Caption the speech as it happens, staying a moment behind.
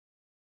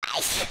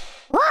Yes!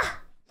 What?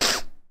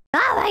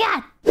 Oh my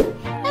god!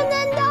 And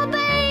then the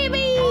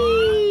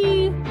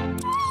baby!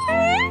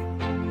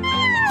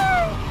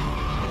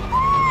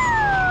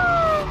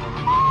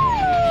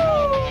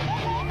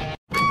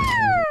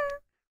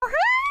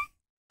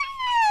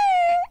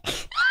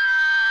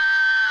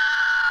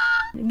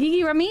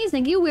 Gigi Ramiz,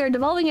 thank you. We are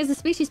devolving as a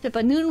species,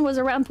 Pippa. Newton was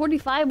around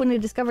 45 when he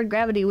discovered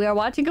gravity. We are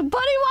watching a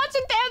buddy watch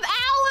a damn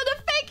owl and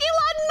a fake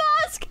Elon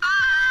Musk! Ah!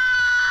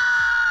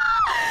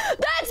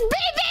 That's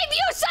Beep,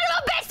 you son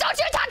of a bitch! Don't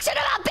you talk shit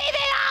about Beep!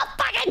 I'll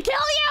fucking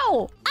kill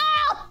you!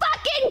 I'll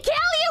fucking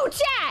kill you,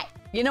 chat!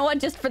 You know what?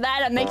 Just for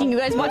that, I'm making you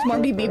guys watch more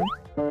Beep.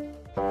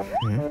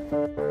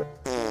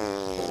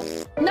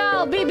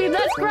 No, Beep,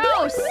 that's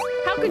gross!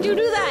 How could you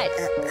do that?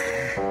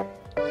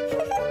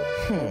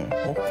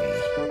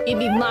 Okay.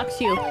 Beep mocks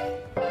you.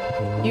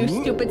 You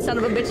stupid son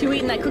of a bitch, you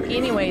eating that cookie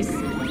anyways.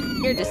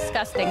 You're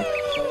disgusting.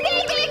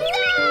 Beep,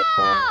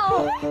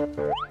 no!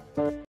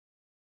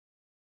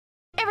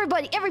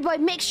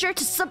 Everybody, make sure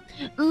to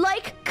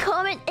like,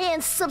 comment,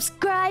 and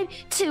subscribe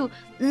to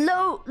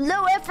Low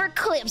Effort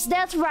Clips.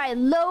 That's right,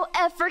 Low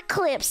Effort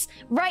Clips,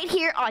 right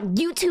here on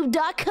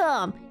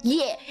YouTube.com.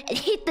 Yeah, and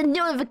hit the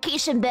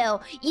notification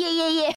bell. Yeah.